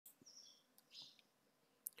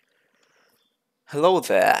Hello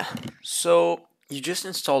there. So you just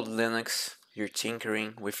installed Linux, you're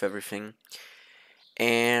tinkering with everything,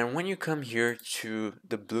 and when you come here to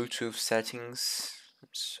the Bluetooth settings,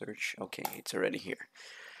 search, okay, it's already here.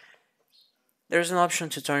 There's an option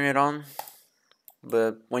to turn it on,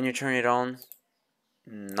 but when you turn it on,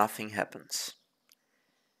 nothing happens.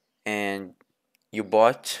 And you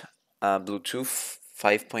bought a Bluetooth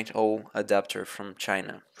 5.0 adapter from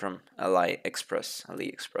China, from AliExpress.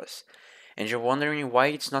 And you're wondering why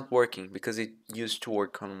it's not working because it used to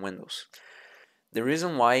work on Windows. The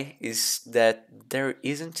reason why is that there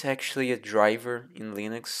isn't actually a driver in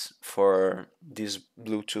Linux for these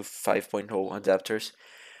Bluetooth 5.0 adapters,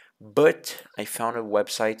 but I found a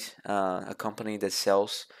website, a company that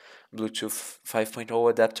sells Bluetooth 5.0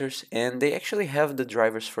 adapters, and they actually have the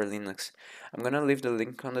drivers for Linux. I'm gonna leave the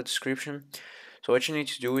link on the description. So what you need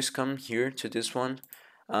to do is come here to this one.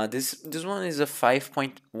 This one is a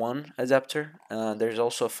 5.1 adapter. There's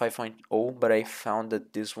also a 5.0, but I found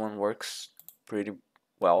that this one works pretty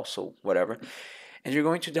well, so whatever. And you're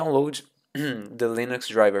going to download the Linux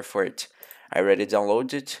driver for it. I already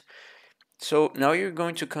downloaded it. So now you're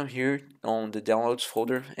going to come here on the downloads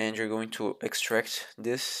folder and you're going to extract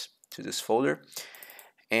this to this folder,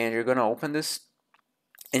 and you're going to open this,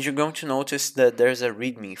 and you're going to notice that there's a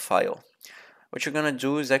readme file. What you're gonna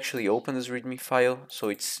do is actually open this readme file, so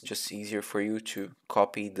it's just easier for you to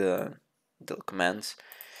copy the commands.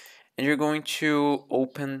 And you're going to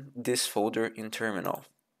open this folder in terminal.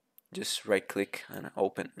 Just right click and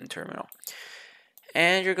open in terminal.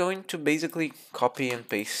 And you're going to basically copy and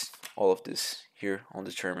paste all of this here on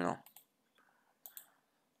the terminal.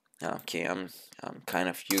 Okay, I'm kind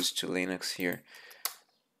of used to Linux here.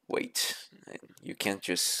 Wait, you can't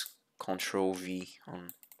just Control V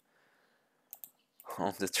on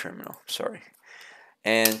the terminal, sorry.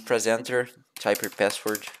 And press enter, type your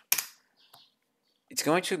password. It's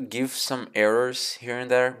going to give some errors here and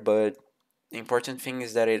there, but the important thing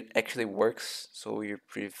is that it actually works, so you're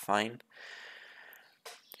pretty fine.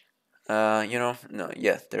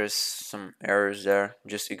 Yeah, there's some errors there,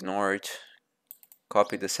 just ignore it.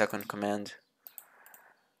 Copy the second command,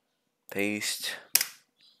 paste,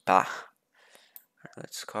 bah.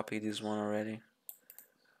 Let's copy this one already.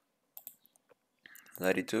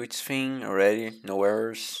 Let it do its thing already, no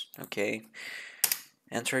errors, okay.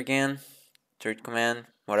 Enter again, third command,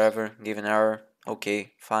 whatever, give an error,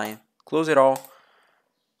 okay, fine. Close it all.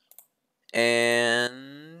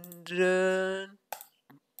 And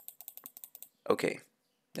okay,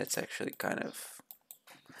 that's actually kind of,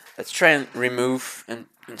 let's try and remove and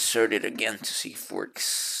insert it again to see if it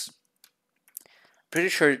works. Pretty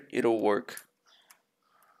sure it'll work.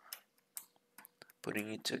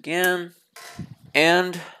 Putting it again,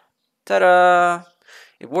 and ta-da,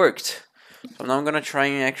 it worked. So now I'm gonna try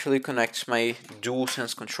and actually connect my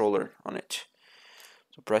DualSense controller on it.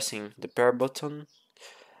 So pressing the pair button,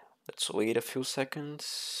 let's wait a few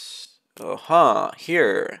seconds.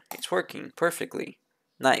 Here, it's working perfectly.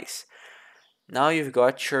 Nice. Now you've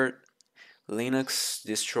got your Linux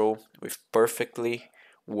distro with perfectly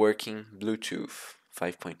working Bluetooth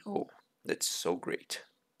 5.0. That's so great.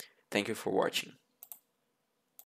 Thank you for watching.